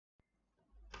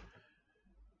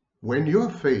When you're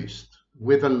faced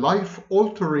with a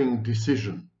life-altering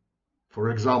decision, for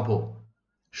example,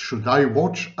 should I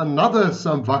watch another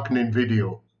Sam Vaknin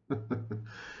video?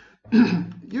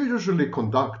 You usually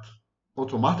conduct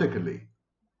automatically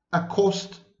a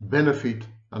cost-benefit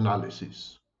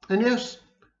analysis. And yes,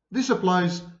 this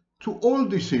applies to all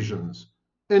decisions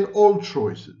and all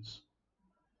choices,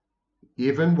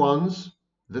 even ones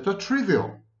that are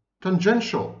trivial,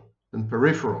 tangential, and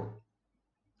peripheral.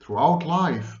 Throughout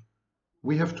life,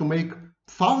 we have to make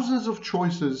thousands of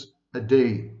choices a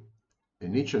day,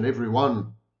 and each and every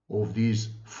one of these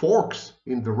forks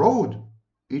in the road,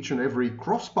 each and every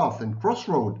crosspath and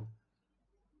crossroad,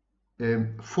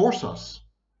 force us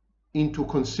into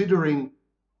considering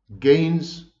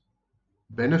gains,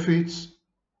 benefits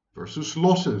versus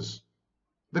losses,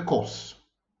 the costs.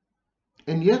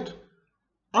 And yet,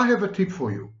 I have a tip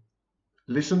for you.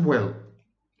 Listen well.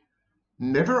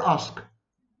 Never ask,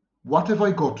 what have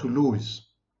I got to lose?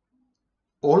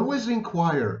 Always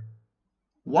inquire,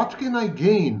 what can I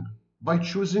gain by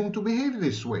choosing to behave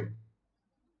this way?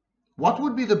 What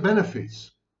would be the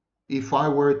benefits if I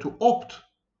were to opt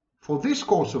for this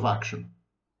course of action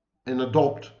and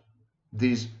adopt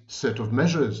this set of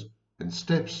measures and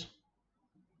steps?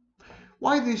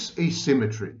 Why this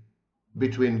asymmetry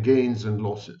between gains and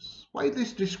losses? Why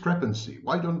this discrepancy?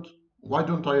 Why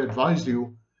don't I advise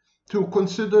you to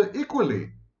consider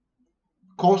equally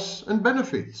costs and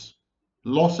benefits,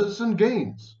 losses and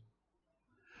gains?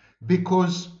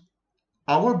 Because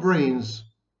our brains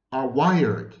are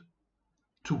wired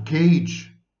to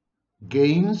gauge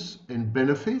gains and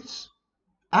benefits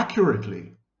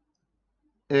accurately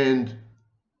and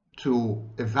to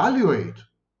evaluate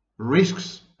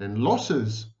risks and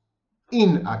losses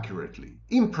inaccurately,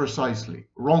 imprecisely,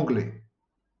 wrongly.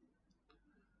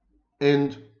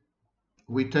 And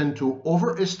we tend to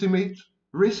overestimate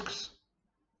risks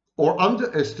or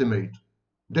underestimate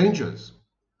dangers.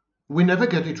 We never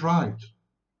get it right.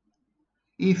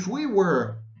 If we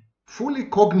were fully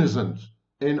cognizant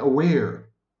and aware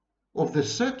of the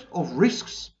set of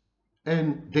risks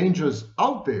and dangers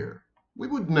out there, we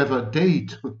would never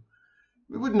date.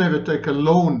 We would never take a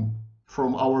loan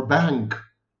from our bank.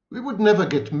 We would never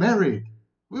get married.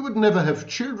 We would never have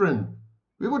children.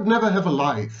 We would never have a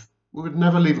life. We would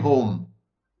never leave home.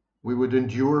 We would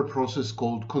endure a process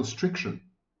called constriction.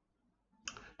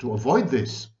 To avoid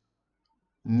this,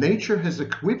 nature has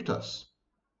equipped us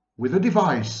with a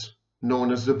device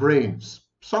known as the brains.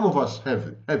 Some of us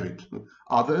have it.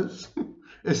 Others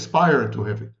aspire to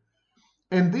have it.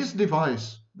 And this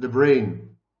device, the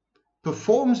brain,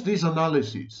 performs these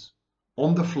analyses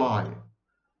on the fly,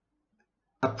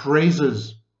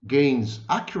 appraises gains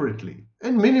accurately,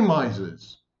 and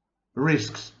minimizes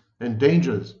risks and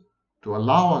dangers to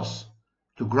allow us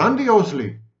to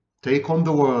grandiosely take on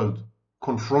the world,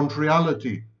 confront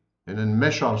reality, and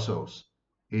enmesh ourselves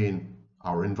in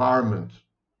our environment.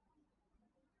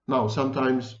 Now,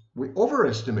 sometimes we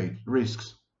overestimate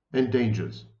risks and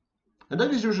dangers, and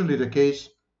that is usually the case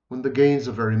when the gains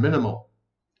are very minimal.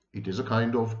 It is a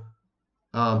kind of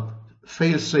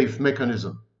fail-safe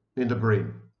mechanism in the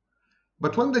brain.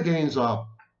 But when the gains are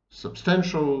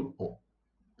substantial or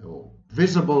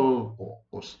visible or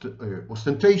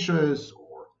ostentatious,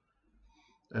 or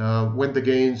when the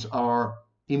gains are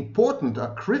important,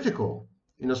 are critical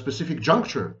in a specific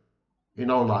juncture in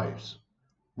our lives,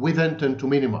 we then tend to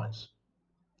minimize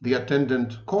the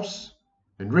attendant costs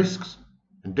and risks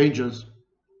and dangers,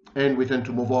 and we tend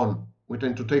to move on. We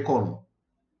tend to take on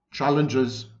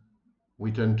challenges.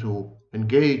 We tend to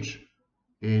engage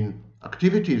in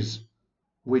activities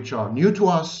which are new to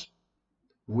us.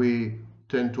 We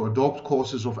tend to adopt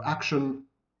courses of action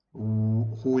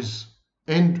whose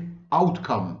end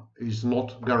outcome is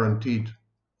not guaranteed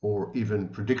or even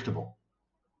predictable.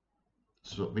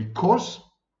 So because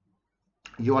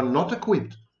you are not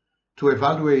equipped to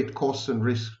evaluate costs and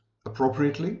risks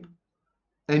appropriately,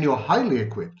 and you're highly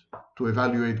equipped to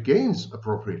evaluate gains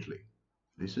appropriately,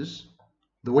 this is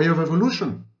the way of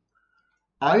evolution.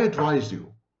 I advise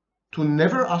you to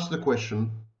never ask the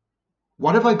question,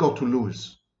 what have I got to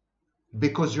lose?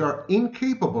 Because you are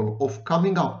incapable of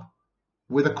coming up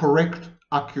with a correct,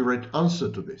 accurate answer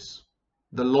to this.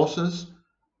 The losses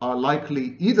are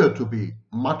likely either to be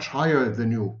much higher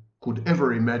than you could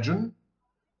ever imagine,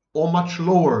 or much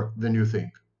lower than you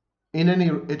think. At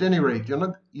any rate,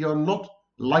 you're not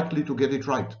likely to get it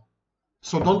right.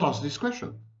 So don't ask this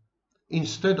question.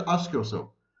 Instead, ask yourself,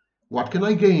 what can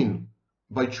I gain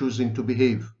by choosing to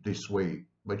behave this way,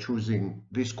 by choosing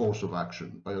this course of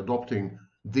action, by adopting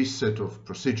this set of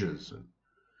procedures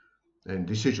and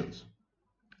decisions?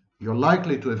 You're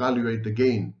likely to evaluate the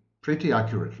gain pretty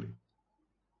accurately.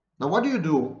 Now, what do you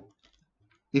do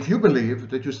if you believe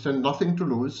that you stand nothing to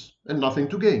lose and nothing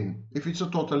to gain, if it's a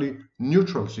totally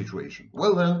neutral situation?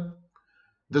 Well, then,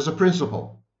 there's a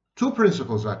principle, two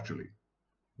principles actually.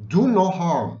 Do no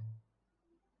harm.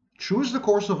 Choose the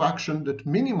course of action that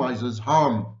minimizes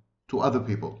harm to other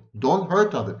people. Don't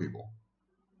hurt other people.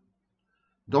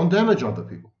 Don't damage other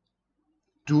people.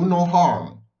 Do no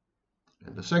harm.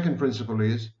 And the second principle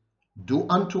is, do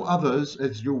unto others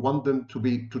as you want them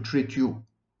to treat you.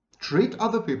 Treat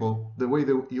other people the way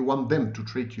you want them to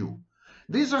treat you.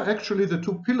 These are actually the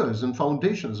two pillars and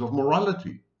foundations of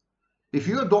morality. If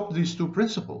you adopt these two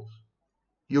principles,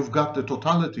 you've got the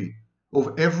totality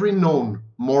of every known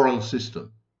moral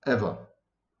system ever.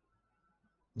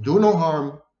 Do no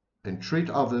harm and treat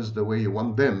others the way you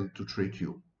want them to treat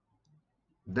you.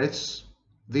 That's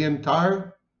the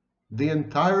entire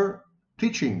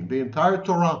teaching, the entire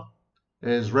Torah,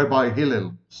 as Rabbi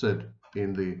Hillel said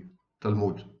in the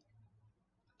Talmud.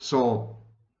 So,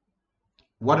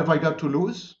 what have I got to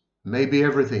lose? Maybe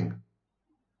everything.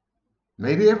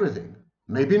 Maybe everything.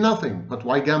 Maybe nothing, but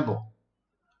why gamble?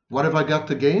 What have I got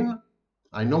to gain?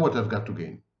 I know what I've got to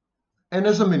gain. And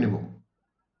as a minimum,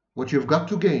 what you've got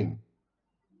to gain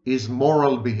is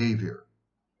moral behavior.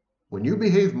 When you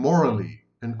behave morally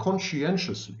and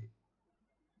conscientiously,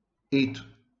 it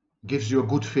gives you a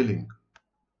good feeling.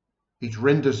 It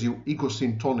renders you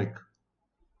egosyntonic.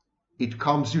 It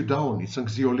calms you down. It's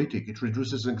anxiolytic. It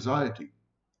reduces anxiety.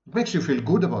 It makes you feel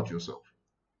good about yourself,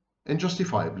 and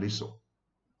justifiably so.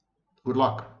 Good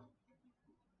luck.